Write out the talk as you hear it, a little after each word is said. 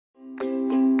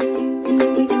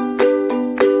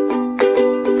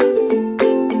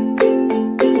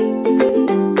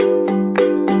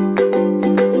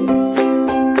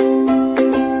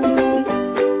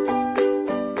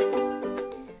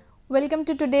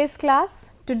today's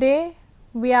class. Today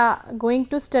we are going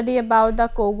to study about the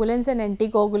coagulants and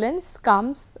anticoagulants,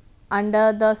 comes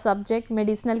under the subject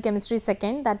medicinal chemistry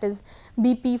second, that is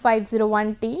BP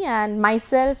 501T, and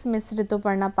myself Ms.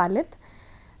 Rituparna Palit.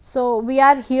 So, we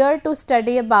are here to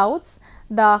study about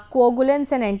the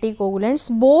coagulants and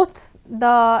anticoagulants. Both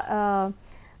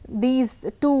these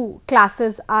two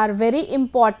classes are very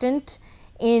important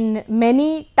in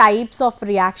many types of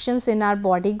reactions in our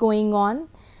body going on.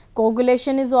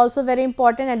 Coagulation is also very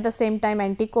important, at the same time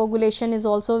anticoagulation is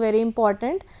also very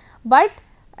important, but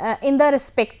in the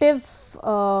respective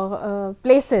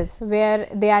places where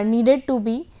they are needed to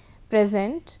be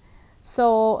present.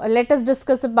 So, let us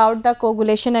discuss about the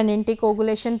coagulation and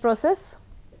anticoagulation process.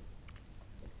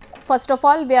 First of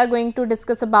all, we are going to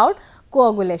discuss about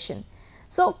coagulation.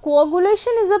 So,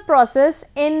 coagulation is a process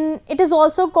it is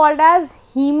also called as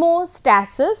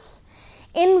hemostasis,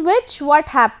 in which what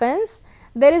happens,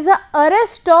 there is a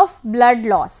arrest of blood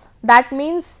loss. That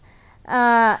means,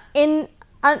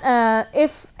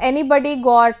 if anybody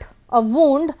got a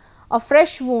wound, a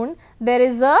fresh wound, there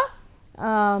is a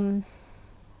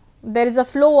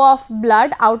flow of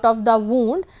blood out of the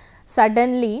wound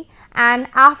suddenly, and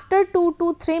after 2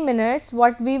 to 3 minutes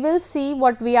what we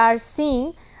are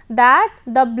seeing that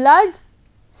the blood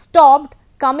stopped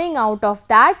coming out of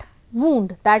that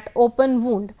wound, that open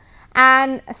wound,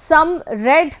 and some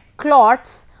red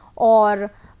clots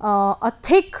or a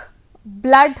thick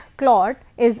blood clot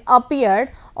is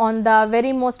appeared on the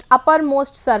very most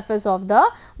uppermost surface of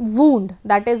the wound,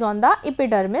 that is on the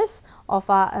epidermis of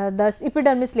the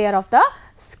epidermis layer of the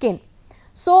skin.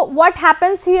 So, what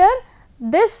happens here?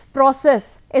 This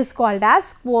process is called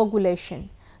as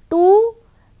coagulation. To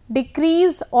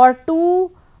decrease or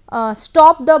to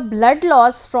stop the blood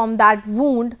loss from that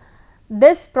wound,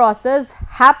 this process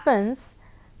happens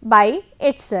by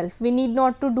itself. We need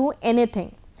not to do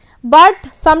anything. But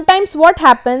sometimes what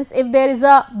happens, if there is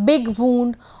a big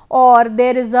wound or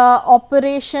there is a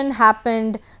operation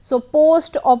happened, so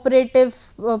post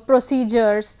operative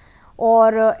procedures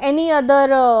or any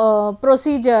other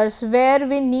procedures where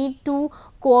we need to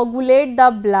coagulate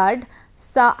the blood,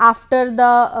 so after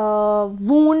the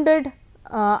wounded,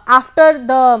 after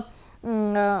the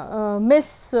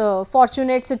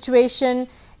misfortunate situation,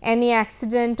 any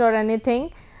accident or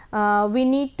anything, we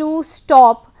need to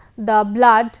stop the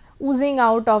blood oozing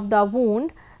out of the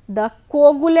wound, the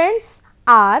coagulants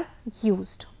are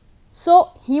used.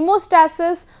 So,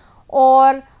 hemostasis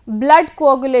or blood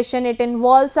coagulation, it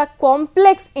involves a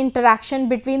complex interaction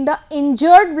between the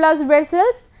injured blood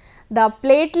vessels, the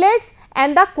platelets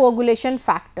and the coagulation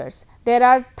factors. There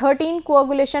are 13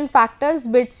 coagulation factors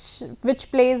which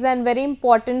plays a very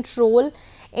important role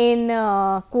in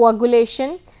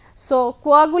coagulation. So,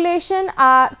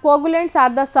 coagulants are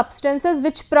the substances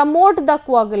which promote the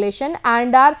coagulation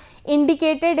and are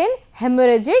indicated in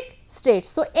hemorrhagic states.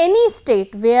 So, any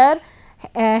state where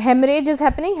hemorrhage is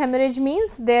happening, hemorrhage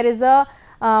means there is a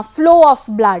flow of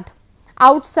blood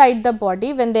outside the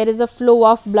body. When there is a flow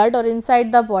of blood, or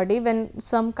inside the body when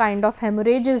some kind of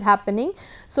hemorrhage is happening.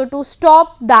 So, to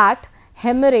stop that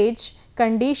hemorrhage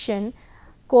condition,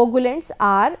 coagulants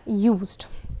are used.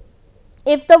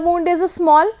 If the wound is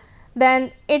small,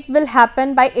 then it will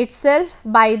happen by itself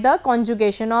by the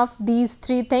conjugation of these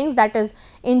three things, that is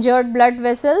injured blood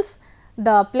vessels,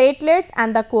 the platelets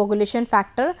and the coagulation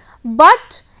factor.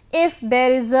 But if there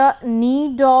is a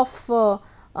need of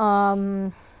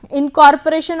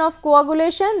incorporation of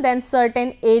coagulation, then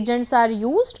certain agents are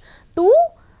used to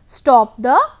stop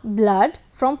the blood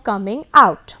from coming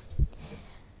out.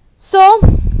 So,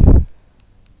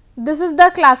 this is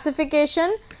the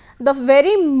classification. The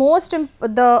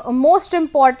most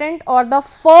important or the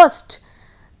first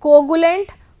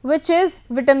coagulant, which is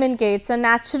vitamin K. It is a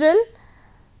natural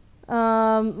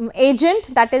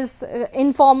agent, that is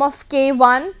in form of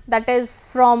K1, that is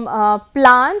from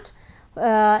plant.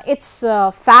 It is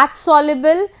fat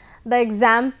soluble. The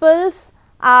examples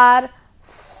are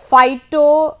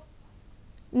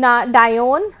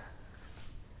phytonadione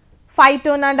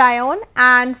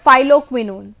and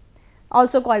phylloquinone,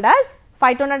 also called as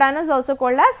phytonadione, is also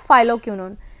called as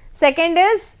phylloquinone. Second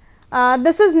is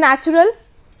this is natural,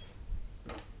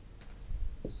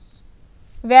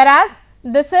 whereas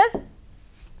this is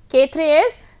K3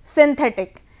 is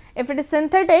synthetic. If it is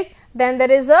synthetic, then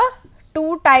there is a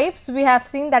two types we have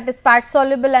seen, that is fat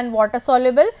soluble and water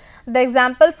soluble. The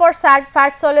example for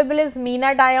fat soluble is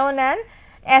menadione and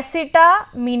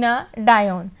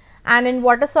acetamenadione, and in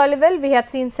water soluble we have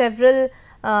seen several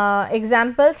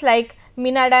examples like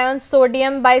menadione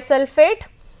sodium bisulfate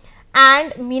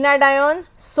and menadione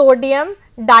sodium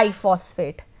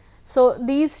diphosphate. So,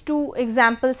 these two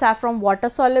examples are from water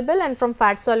soluble and from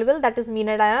fat soluble, that is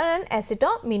menadione and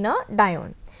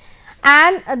acetomenadione.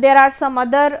 And there are some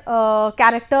other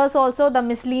characters also, the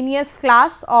miscellaneous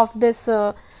class of this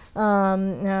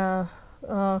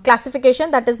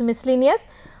classification, that is miscellaneous: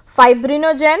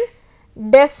 fibrinogen,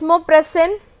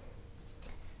 desmopressin,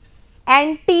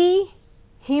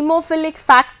 anti-hemophilic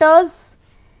factors,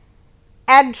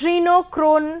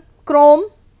 adrenochrome,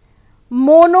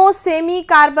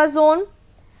 monosemicarbazole,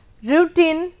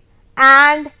 rutin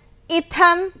and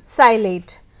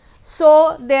ethamsilate.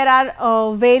 So, there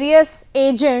are various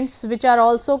agents which are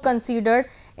also considered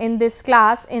in this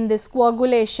class, in this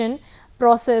coagulation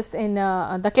process, in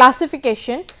the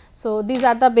classification. So, these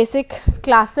are the basic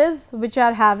classes which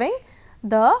are having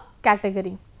the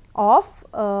category of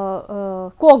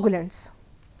coagulants.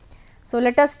 So,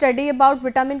 let us study about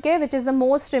vitamin K, which is the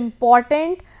most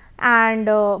important and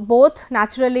both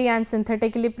naturally and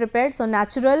synthetically prepared. So,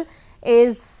 natural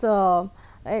is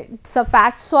it's a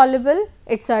fat soluble,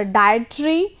 it's a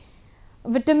dietary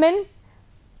vitamin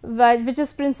which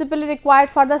is principally required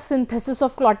for the synthesis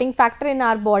of clotting factor in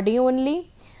our body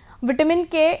only. Vitamin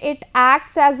K, it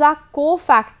acts as a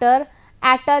cofactor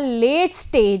at a late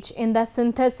stage in the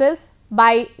synthesis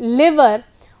by liver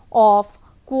of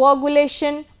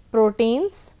coagulation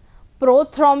proteins,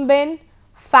 prothrombin,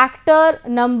 factor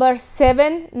number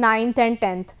 7, 9th and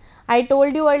 10th. I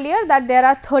told you earlier that there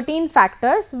are 13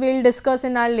 factors, we will discuss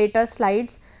in our later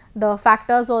slides the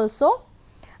factors also.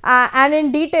 And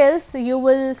in details you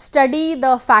will study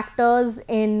the factors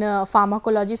in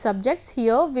pharmacology subjects.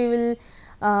 Here we will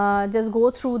just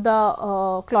go through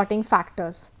the clotting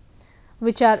factors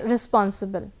which are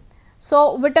responsible.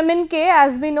 So, vitamin K,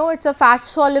 as we know, it is a fat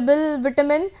soluble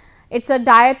vitamin, it is a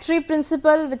dietary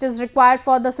principle which is required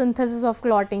for the synthesis of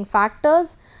clotting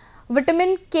factors.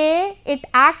 Vitamin K, it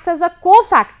acts as a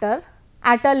cofactor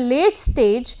at a late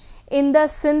stage in the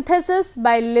synthesis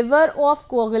by liver of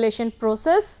coagulation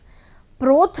process,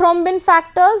 prothrombin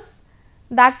factors,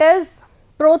 that is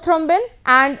prothrombin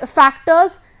and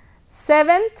factors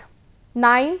 7th,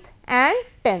 9th and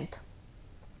 10th.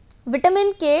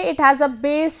 Vitamin K, it has a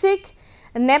basic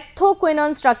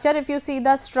naphthoquinone structure. If you see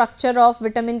the structure of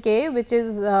vitamin K, which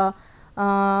is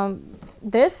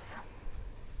this.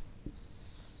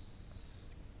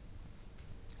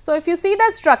 So, if you see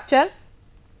the structure,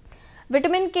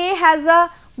 vitamin K has a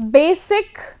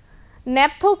basic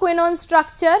naphthoquinone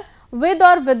structure with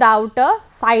or without a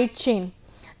side chain.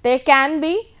 There can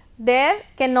be, there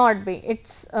cannot be, it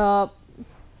is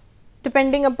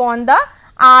depending upon the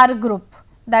R group.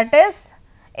 That is,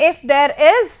 if there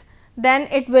is, then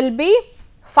it will be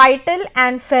phytyl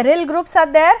and ferryl groups are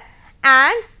there,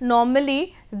 and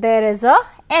normally there is a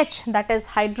H, that is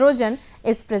hydrogen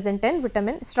is present in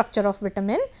vitamin structure of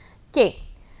vitamin K.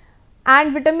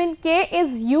 And vitamin K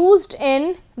is used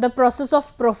in the process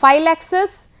of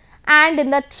prophylaxis and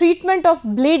in the treatment of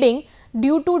bleeding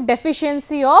due to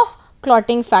deficiency of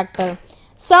clotting factor.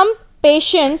 Some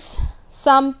patients,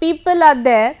 some people are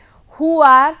there who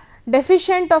are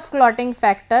deficient of clotting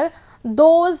factor,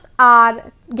 those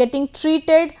are getting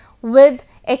treated with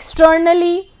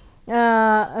externally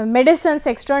medicines,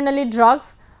 externally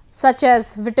drugs such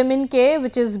as vitamin K,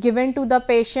 which is given to the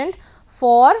patient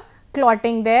for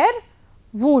clotting their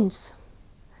wounds.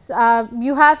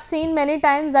 You have seen many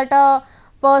times that a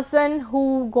person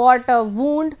who got a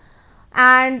wound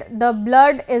and the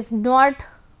blood is not,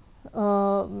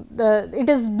 it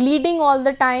is bleeding all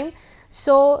the time.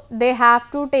 So, they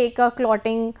have to take a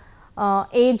clotting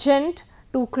agent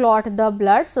to clot the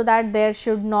blood, so that there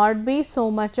should not be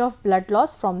so much of blood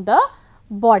loss from the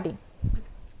body.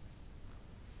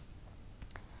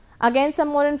 Again, some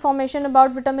more information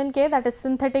about vitamin K, that is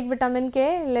synthetic vitamin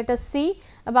K. Let us see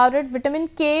about it. Vitamin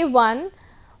K1,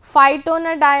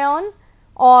 phytonadione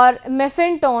or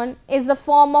mefentone is the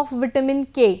form of vitamin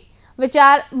K which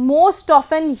are most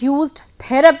often used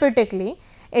therapeutically.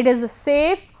 It is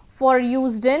safe for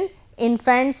used in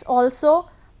infants also,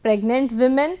 pregnant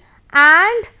women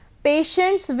and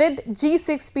patients with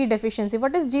G6P deficiency.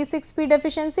 What is G6P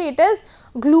deficiency? It is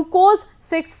glucose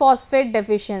 6-phosphate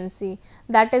deficiency.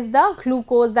 That is the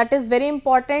glucose, that is very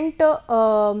important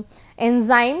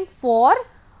enzyme for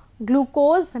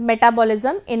glucose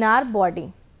metabolism in our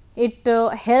body. It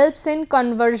helps in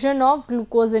conversion of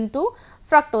glucose into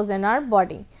fructose in our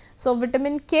body. So,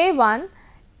 vitamin K1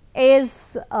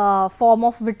 is a form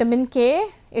of vitamin K,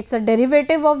 it is a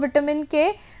derivative of vitamin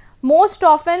K. Most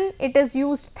often it is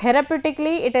used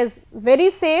therapeutically, it is very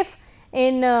safe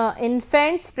in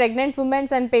infants, pregnant women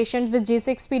and patients with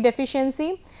G6P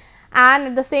deficiency, and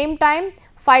at the same time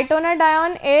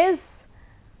phytonadione is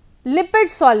lipid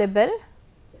soluble,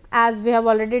 as we have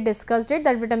already discussed it,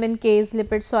 that vitamin K is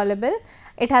lipid soluble.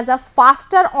 It has a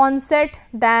faster onset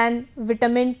than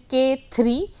vitamin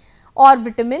K3 or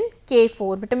vitamin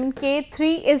K4. Vitamin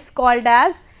K3 is called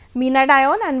as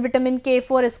menadione and vitamin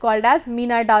K4 is called as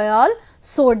menadiol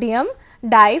sodium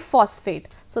diphosphate.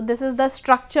 So, this is the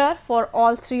structure for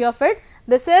all three of it.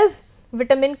 This is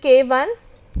vitamin K1.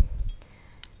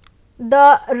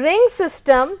 The ring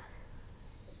system,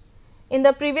 in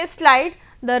the previous slide,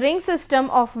 the ring system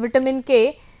of vitamin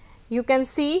K, you can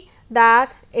see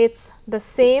that it is the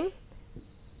same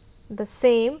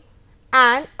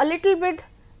and a little bit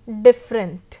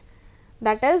different,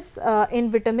 that is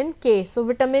in vitamin K. So,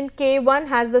 vitamin K1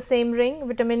 has the same ring,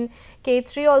 vitamin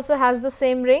K3 also has the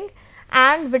same ring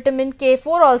and vitamin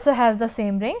K4 also has the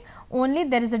same ring, only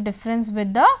there is a difference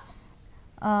with the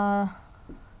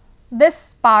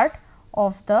this part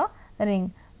of the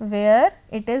ring where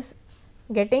it is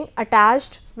getting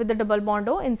attached with the double bond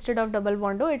O. Instead of double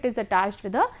bond O, it is attached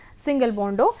with a single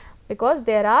bond O, because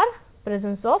there are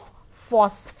presence of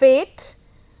phosphate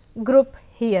group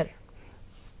here,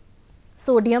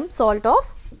 sodium salt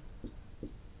of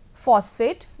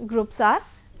phosphate groups are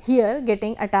here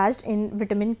getting attached in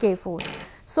vitamin K4.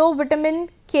 So, vitamin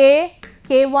K,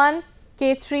 K1,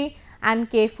 K3 and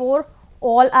K4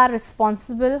 all are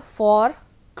responsible for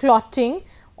clotting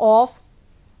of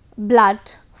blood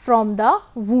from the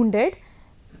wounded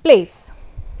place.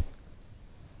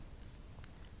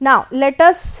 Now, let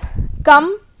us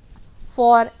come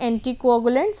for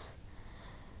anticoagulants.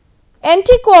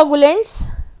 Anticoagulants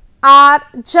are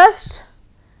just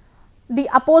the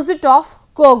opposite of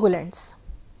coagulants.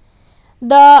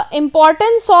 The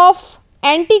importance of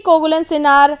anticoagulants in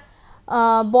our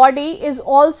body is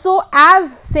also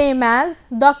as same as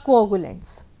the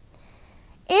coagulants.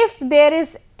 If there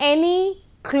is any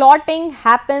clotting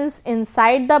happens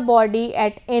inside the body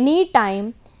at any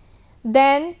time,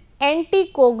 then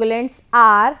anticoagulants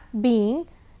are being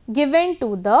given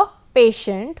to the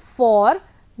patient for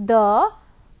the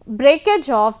breakage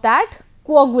of that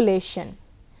coagulation.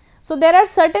 So, there are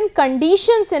certain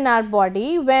conditions in our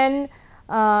body when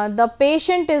the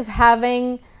patient is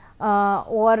having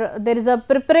or there is a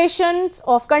preparations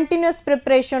of continuous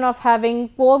preparation of having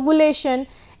coagulation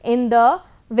in the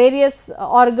various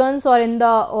organs or in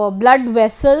the blood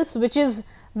vessels, which is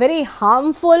very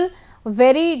harmful,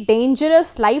 very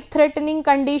dangerous, life threatening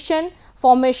condition,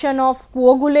 formation of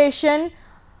coagulation,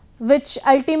 which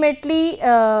ultimately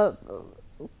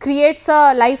creates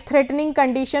a life threatening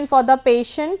condition for the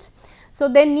patient. So,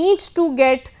 they needs to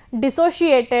get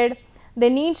dissociated, they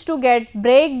needs to get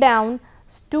breakdown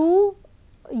to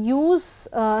use,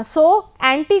 so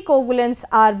anticoagulants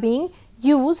are being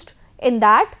used in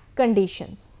that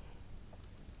conditions.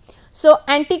 So,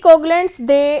 anticoagulants,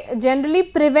 they generally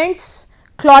prevents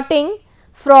clotting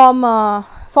from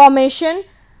formation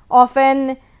of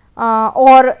an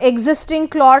or existing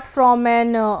clot from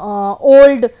an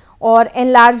old or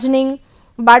enlarging,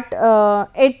 but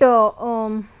it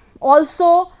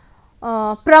also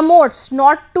promotes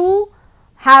not to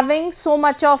having so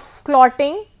much of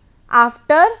clotting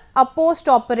after a post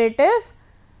operative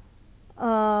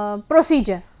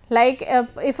procedure. Like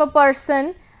if a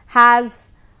person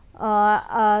has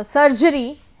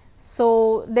surgery,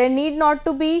 so there need not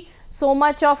to be so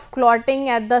much of clotting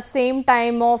at the same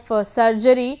time of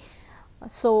surgery.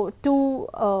 So, to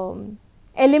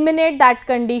eliminate that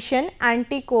condition,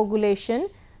 anticoagulation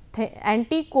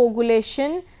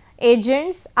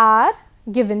agents are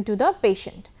given to the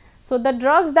patient. So, the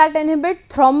drugs that inhibit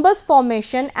thrombus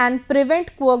formation and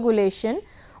prevent coagulation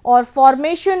or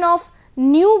formation of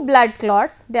new blood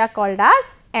clots, they are called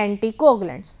as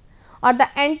anticoagulants or the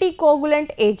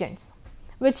anticoagulant agents,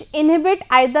 which inhibit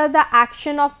either the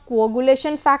action of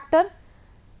coagulation factor,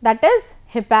 that is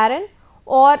heparin,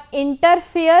 or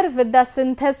interfere with the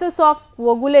synthesis of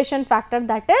coagulation factor,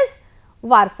 that is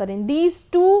warfarin. These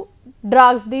two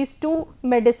drugs, these two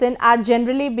medicine are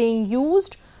generally being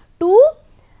used to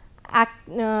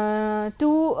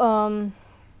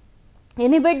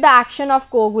inhibit the action of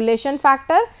coagulation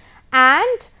factor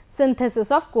and synthesis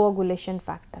of coagulation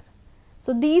factor.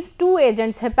 So, these two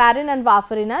agents heparin and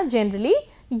warfarin are generally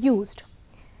used.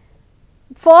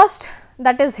 First,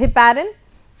 that is heparin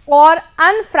or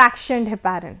unfractioned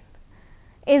heparin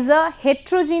is a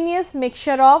heterogeneous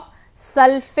mixture of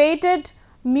sulfated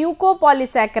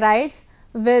mucopolysaccharides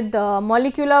with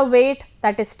molecular weight,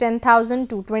 that is 10,000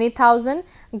 to 20,000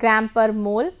 gram per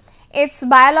mole. Its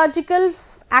biological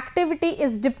activity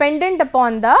is dependent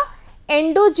upon the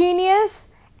endogenous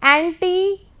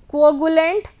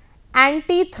anticoagulant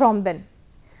antithrombin.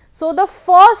 So, the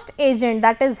first agent,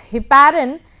 that is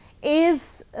heparin,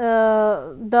 is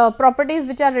the properties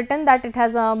which are written, that it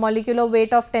has a molecular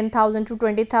weight of 10,000 to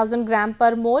 20,000 gram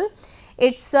per mole.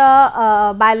 Its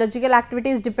biological activity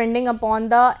is depending upon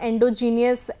the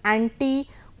endogenous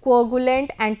anticoagulant,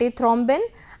 antithrombin,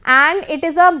 and it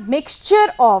is a mixture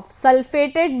of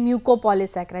sulfated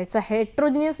mucopolysaccharides, a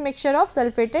heterogeneous mixture of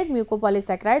sulfated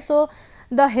mucopolysaccharides. So,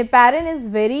 the heparin is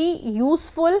very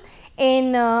useful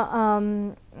in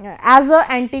as a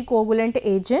anticoagulant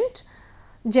agent.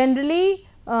 Generally,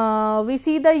 we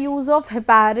see the use of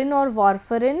heparin or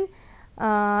warfarin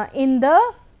in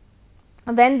the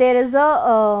when there is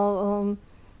a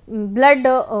blood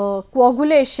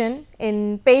coagulation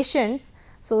in patients.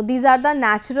 So, these are the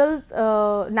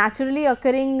naturally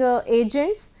occurring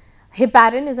agents.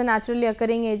 Heparin is a naturally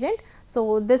occurring agent.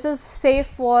 So, this is safe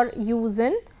for use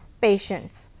in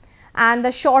patients, and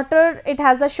the shorter, it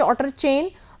has a shorter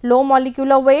chain, low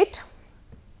molecular weight,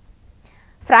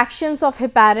 fractions of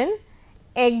heparin,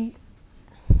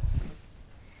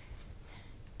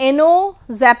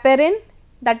 enoxaparin,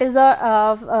 that is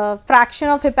a fraction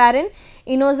of heparin,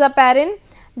 enoxaparin,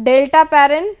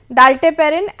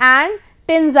 dalteparin and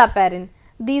tinzaparin.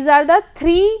 These are the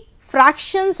 3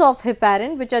 fractions of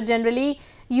heparin which are generally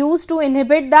used to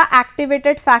inhibit the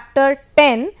activated factor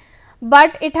 10,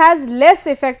 but it has less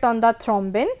effect on the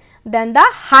thrombin than the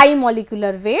high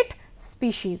molecular weight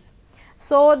species.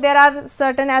 So, there are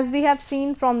certain, as we have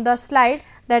seen from the slide,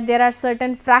 that there are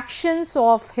certain fractions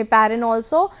of heparin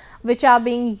also which are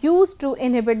being used to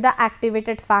inhibit the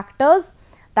activated factors,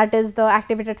 that is the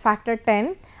activated factor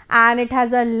 10, and it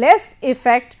has a less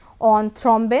effect on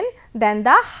thrombin than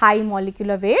the high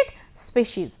molecular weight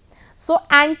species. So,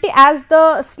 as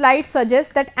the slide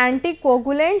suggests, that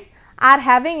anticoagulants are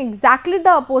having exactly the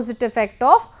opposite effect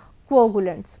of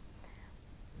coagulants.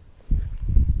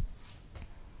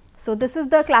 So, this is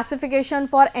the classification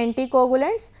for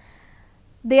anticoagulants.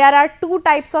 There are 2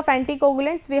 types of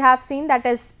anticoagulants we have seen, that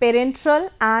is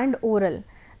parenteral and oral.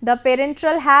 The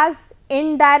parenteral has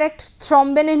indirect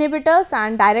thrombin inhibitors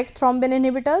and direct thrombin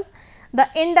inhibitors. The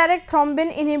indirect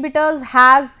thrombin inhibitors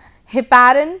has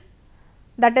heparin,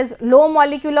 that is low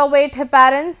molecular weight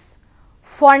heparins,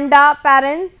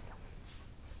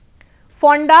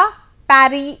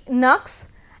 fondaparinux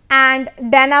and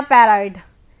danaparide.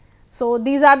 So,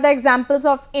 these are the examples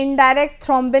of indirect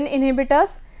thrombin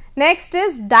inhibitors. Next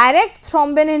is direct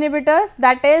thrombin inhibitors,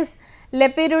 that is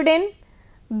lepiridine,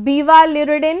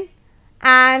 bivalirudin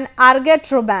and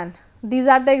argatroban. These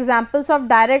are the examples of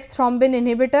direct thrombin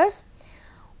inhibitors.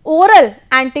 Oral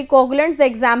anticoagulants, the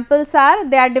examples are,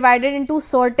 they are divided into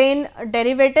certain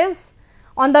derivatives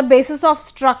on the basis of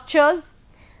structures.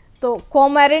 So,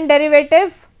 coumarin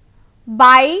derivative,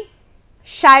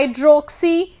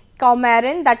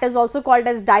 bi-hydroxycoumarin, that is also called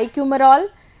as dicumarol,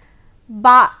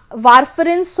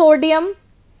 warfarin sodium,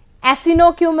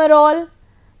 acinocumarol,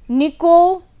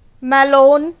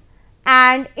 nicomalone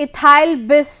and ethyl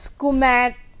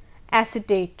bismuth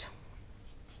acetate.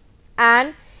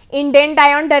 And in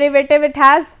dendione derivative, it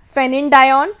has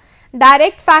phenindione.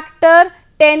 Direct factor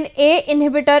 10A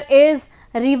inhibitor is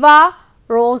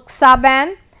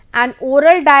rivaroxaban, and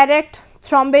oral direct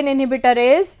thrombin inhibitor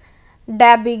is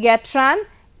dabigatran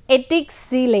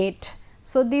etixylate.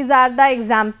 So, these are the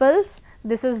examples.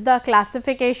 This is the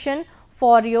classification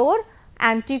for your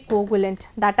anticoagulant,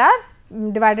 that are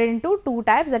divided into 2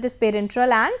 types, that is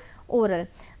parenteral and oral.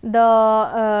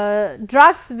 The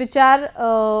drugs which are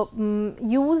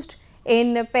used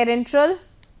in parenteral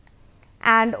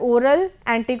and oral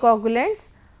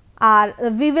anticoagulants are,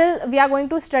 we are going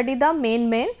to study the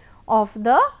main of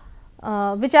the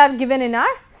which are given in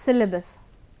our syllabus.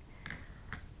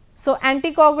 So,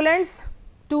 anticoagulants,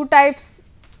 2 types,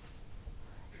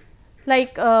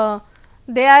 like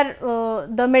they are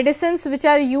the medicines which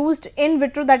are used in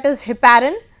vitro, that is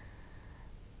heparin,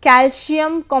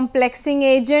 calcium complexing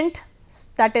agent,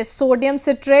 that is sodium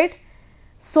citrate,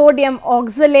 sodium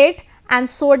oxalate and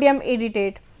sodium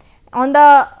acetate. On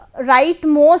the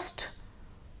rightmost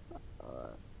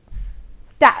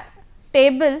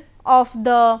table of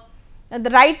the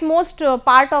rightmost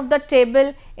part of the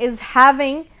table is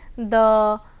having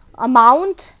the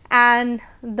amount and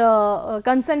the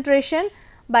concentration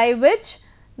by which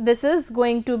this is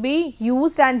going to be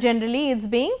used, and generally it is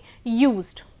being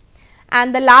used.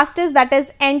 And the last is, that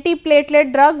is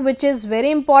antiplatelet drug, which is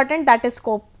very important, that is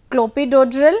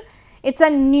clopidogrel. It is a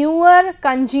newer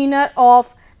congener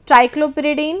of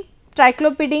triclopyridine,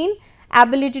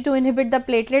 ability to inhibit the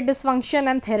platelet dysfunction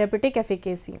and therapeutic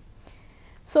efficacy.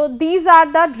 So, these are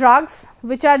the drugs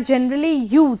which are generally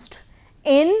used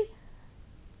in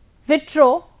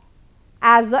vitro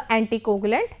as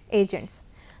anticoagulant agents.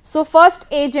 So, first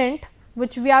agent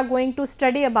which we are going to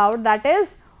study about, that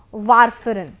is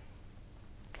warfarin.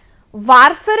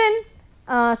 Warfarin,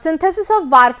 synthesis of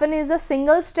warfarin is a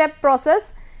single step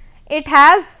process. It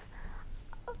has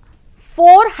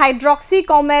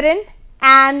 4-hydroxycoumarin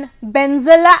and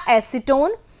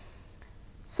benzalacetone.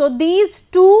 So, these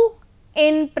two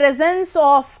in presence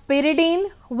of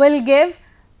pyridine will give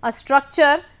a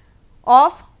structure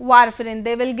of warfarin,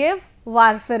 they will give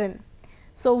warfarin.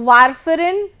 So,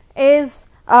 warfarin is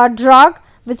a drug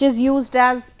which is used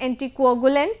as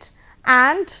anticoagulant,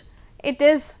 and it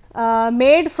is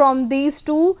made from these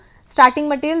two starting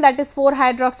material, that is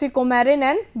 4-hydroxycoumarin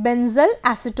and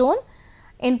benzalacetone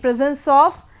in presence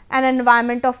of an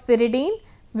environment of pyridine,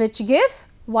 which gives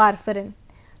warfarin.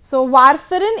 So,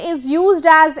 warfarin is used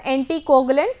as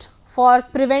anticoagulant for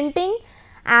preventing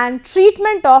and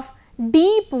treatment of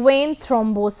deep vein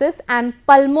thrombosis and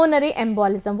pulmonary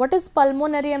embolism. What is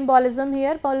pulmonary embolism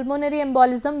here? Pulmonary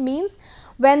embolism means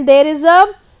when there is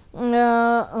a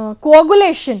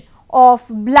coagulation of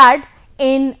blood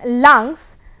in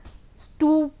lungs.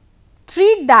 To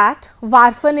treat that,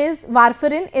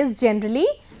 warfarin is generally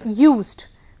used.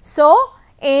 So,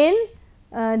 in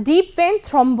deep vein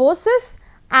thrombosis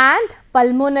and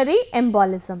pulmonary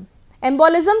embolism.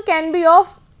 Embolism can be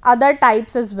of other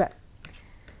types as well.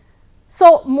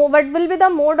 So, what will be the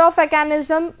mode of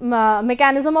mechanism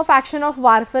of action of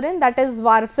warfarin? That is,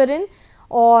 warfarin,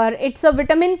 or it is a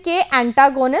vitamin K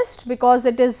antagonist because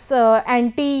it is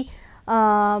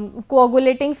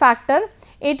anti-coagulating factor.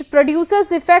 It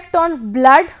produces effect on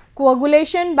blood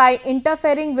coagulation by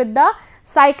interfering with the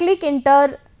cyclic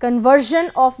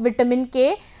interconversion of vitamin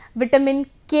K, vitamin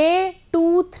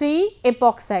K2,3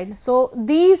 epoxide. So,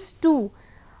 these two,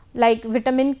 like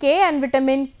vitamin K and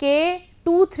vitamin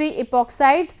K2,3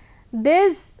 epoxide,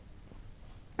 these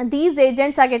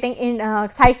agents are getting in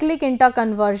cyclic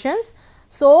interconversions.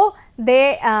 So,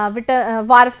 they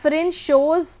warfarin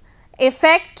shows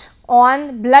effect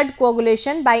on blood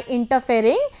coagulation by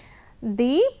interfering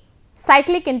the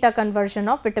cyclic interconversion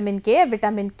of vitamin K,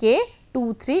 vitamin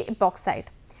K2,3 epoxide.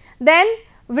 Then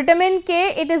vitamin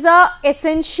K, it is a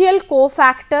essential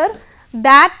cofactor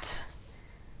that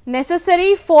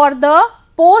necessary for the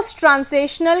post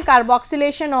translational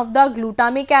carboxylation of the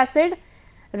glutamic acid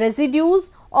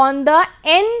residues on the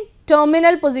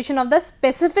N-terminal position of the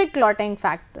specific clotting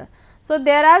factor. So,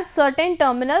 there are certain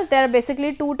terminals, there are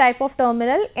basically two type of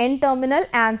terminal, N-terminal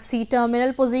and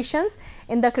C-terminal positions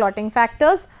in the clotting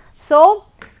factors. So,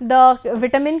 the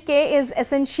vitamin K is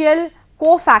essential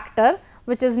cofactor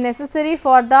which is necessary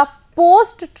for the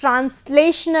post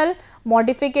translational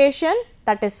modification,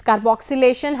 that is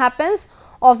carboxylation happens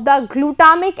of the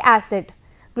glutamic acid.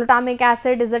 Glutamic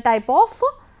acid is a type of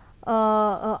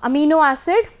amino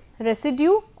acid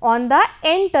residue on the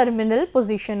N-terminal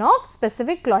position of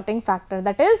specific clotting factor,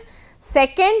 that is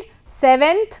 2nd,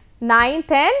 7th,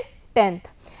 9th and 10th,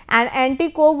 and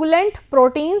anticoagulant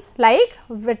proteins like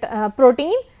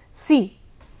protein C.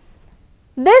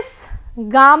 This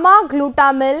gamma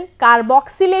glutamyl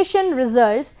carboxylation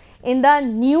results in the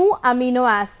new amino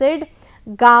acid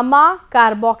gamma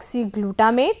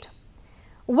carboxyglutamate,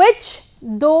 which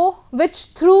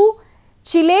through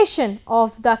chelation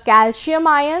of the calcium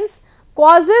ions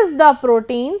causes the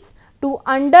proteins to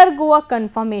undergo a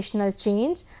conformational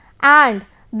change, and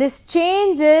this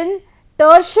change in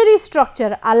tertiary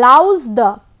structure allows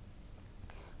the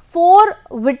 4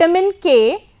 vitamin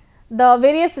K, the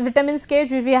various vitamins K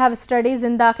which we have studies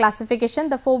in the classification,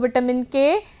 the 4 vitamin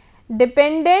K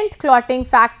dependent clotting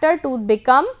factor to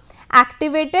become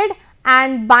activated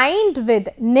and bind with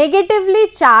negatively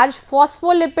charged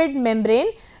phospholipid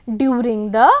membrane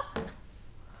during the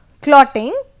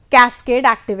clotting cascade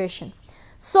activation.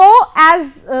 So,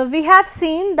 as we have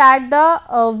seen that the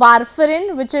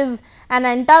warfarin, which is an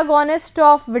antagonist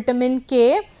of vitamin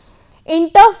K,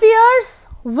 interferes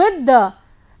with the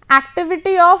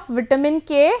activity of vitamin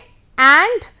K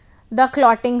and the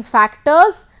clotting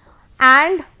factors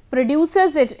and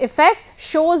produces its effects,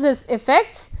 shows its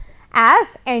effects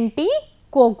as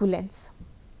anticoagulants.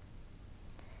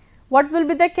 What will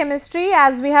be the chemistry?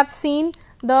 As we have seen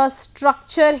the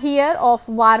structure here of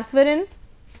warfarin.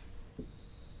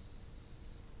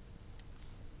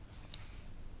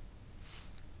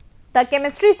 The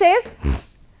chemistry says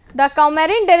the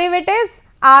coumarin derivatives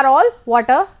are all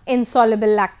water insoluble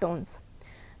lactones.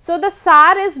 So, the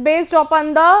SAR is based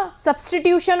upon the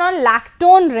substitution on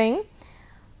lactone ring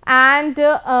and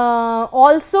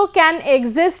also can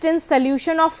exist in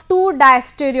solution of 2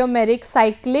 diastereomeric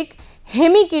cyclic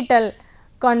hemiketal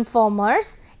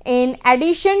conformers in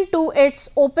addition to its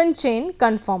open chain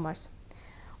conformers.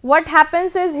 What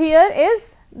happens is here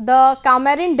is the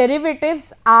coumarin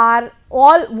derivatives are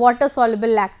all water soluble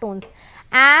lactones,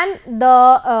 and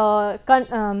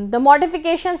the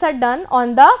modifications are done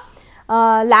on the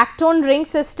lactone ring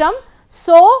system.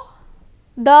 So,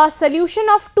 the solution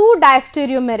of 2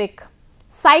 diastereomeric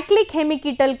cyclic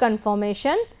hemiketal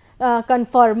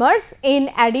conformers in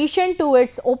addition to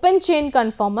its open chain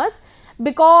conformers,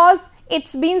 because it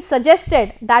has been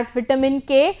suggested that vitamin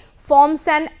K forms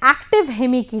an active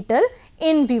hemiketal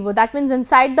in vivo. That means,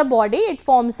 inside the body it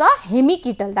forms a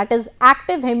hemiketal, that is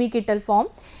active hemiketal form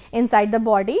inside the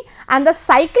body, and the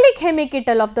cyclic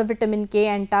hemiketal of the vitamin K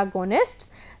antagonists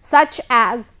such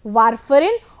as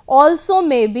warfarin also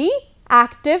may be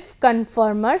active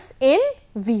conformers in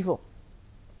vivo.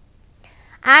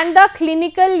 And the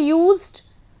clinical used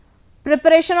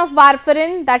preparation of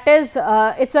warfarin, that is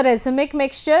it is a racemic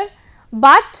mixture,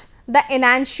 but the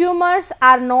enantiomers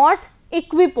are not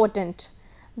equipotent,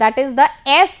 that is the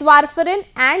S warfarin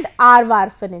and R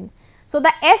warfarin. So,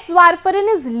 the S warfarin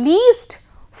is least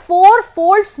 4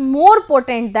 folds more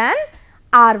potent than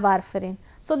R warfarin.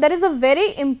 So, there is a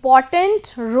very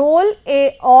important role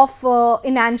of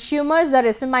enantiomers, the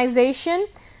racemization,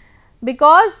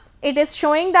 because it is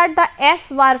showing that the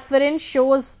S warfarin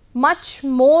shows much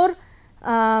more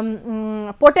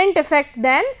potent effect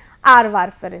than R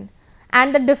warfarin,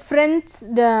 and the difference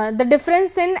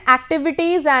in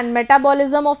activities and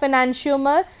metabolism of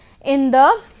enantiomer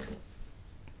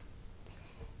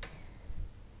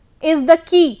is the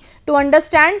key to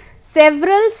understand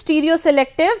several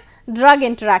stereoselective drug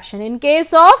interaction. In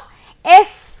case of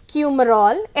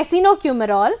acinocumarol,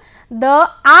 the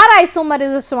R isomer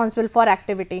is responsible for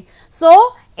activity.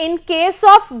 So, in case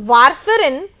of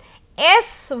warfarin,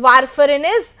 S warfarin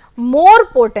is more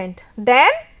potent than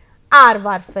R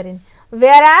warfarin,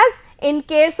 whereas in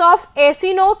case of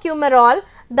acinocumarol,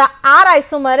 the R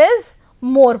isomer is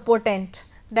more potent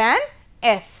than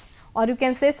S, or you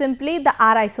can say simply the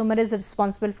R isomer is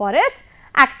responsible for its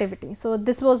activity. So,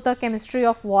 this was the chemistry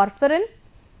of warfarin.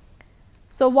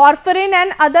 So, warfarin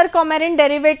and other coumarin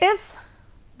derivatives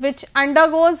which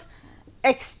undergoes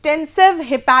extensive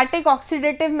hepatic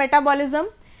oxidative metabolism,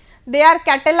 they are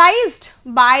catalyzed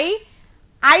by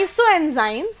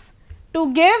isoenzymes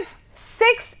to give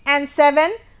 6 and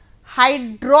 7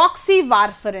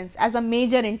 hydroxywarfarins as a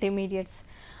major intermediates.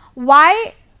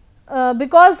 Why?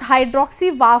 Because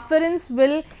hydroxywarfarins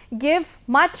will give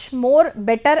much more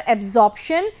better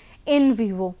absorption in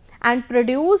vivo and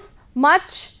produce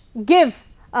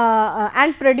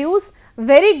produce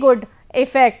very good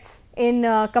effects in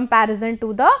comparison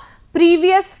to the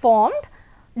previous formed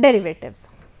derivatives.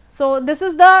 So, this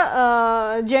is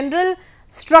the general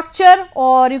structure,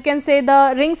 or you can say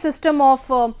the ring system of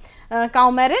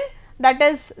coumarin, that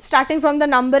is starting from the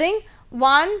numbering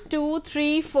 1, 2,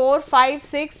 3, 4, 5,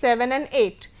 6, 7 and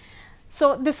 8.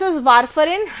 So, this is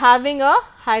warfarin having a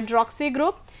hydroxy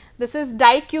group, this is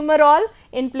dicumarol,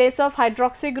 in place of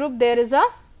hydroxy group there is a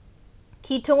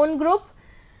ketone group.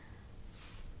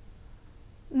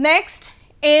 Next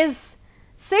is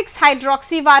 6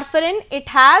 hydroxy warfarin, it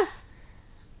has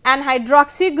an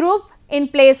hydroxy group in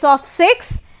place of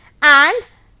 6, and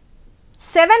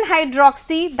 7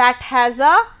 hydroxy that has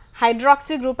a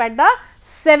hydroxy group at the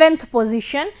 7th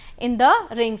position in the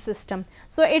ring system.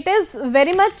 So, it is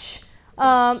very much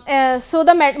so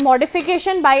the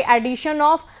modification by addition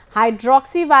of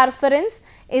hydroxy warfarins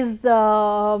is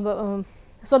the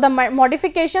so the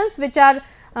modifications which are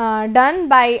done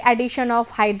by addition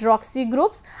of hydroxy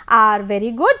groups are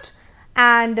very good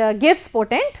and gives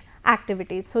potent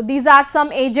activities. So, these are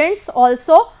some agents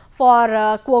also for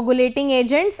coagulating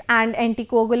agents and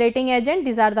anticoagulating agent,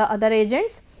 these are the other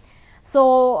agents.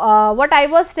 So, what I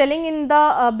was telling in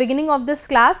the beginning of this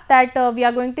class, that we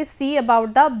are going to see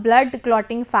about the blood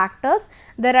clotting factors.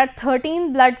 There are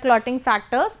 13 blood clotting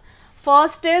factors.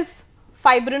 First is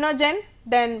fibrinogen,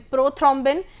 then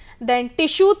prothrombin, then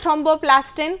tissue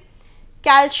thromboplastin,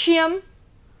 calcium,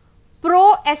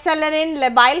 proacelerin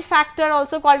labile factor,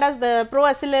 also called as the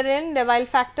proacelerin labile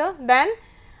factor, then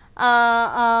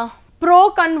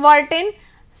proconvertin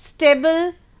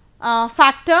stable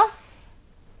factor.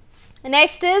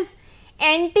 Next is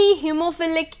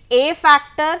anti-hemophilic A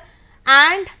factor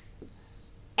and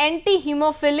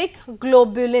anti-hemophilic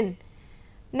globulin.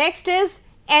 Next is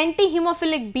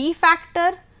anti-hemophilic B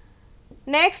factor.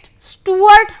 Next,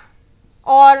 Stewart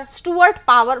or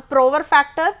Stewart-Prover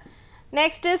factor.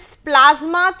 Next is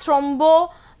plasma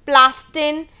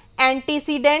thromboplastin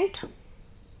antecedent.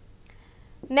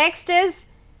 Next is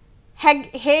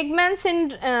Hageman's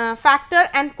factor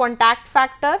and contact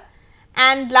factor,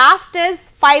 and last is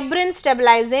fibrin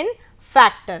stabilizing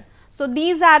factor. So,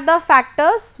 these are the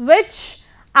factors which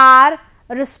are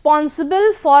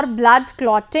responsible for blood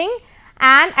clotting,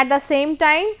 and at the same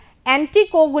time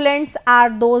anticoagulants are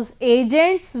those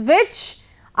agents which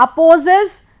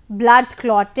opposes blood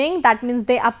clotting, that means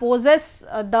they opposes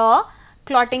the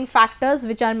clotting factors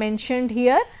which are mentioned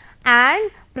here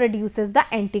and produces the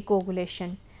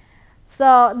anticoagulation.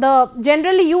 So, the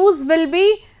general use will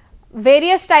be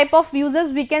various type of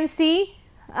uses we can see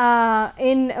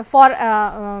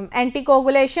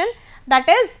anticoagulation, that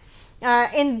is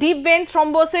in deep vein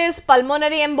thrombosis,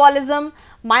 pulmonary embolism,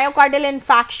 myocardial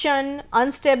infarction,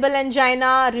 unstable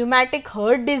angina, rheumatic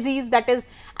heart disease, that is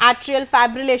atrial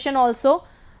fibrillation also,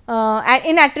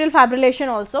 in atrial fibrillation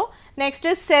also. Next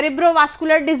is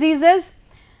cerebrovascular diseases,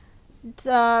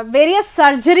 various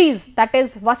surgeries, that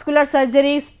is vascular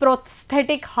surgeries,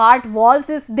 prosthetic heart valves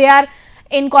if they are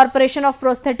incorporation of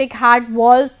prosthetic heart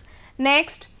valves.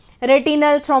 Next,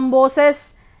 retinal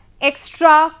thrombosis,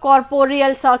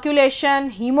 extracorporeal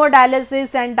circulation,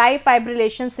 hemodialysis and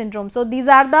difibrillation syndrome. So, these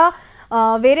are the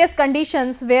various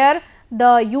conditions where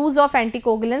the use of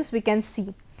anticoagulants we can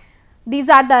see. These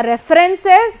are the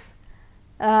references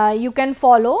you can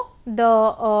follow.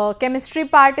 The chemistry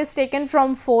part is taken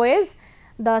from FOES,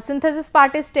 the synthesis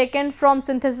part is taken from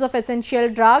synthesis of essential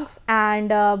drugs and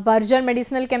Berger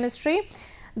medicinal chemistry.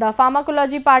 The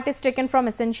pharmacology part is taken from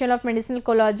essential of medicinal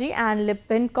ecology and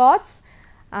Lippincott.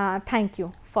 Thank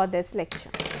you for this lecture.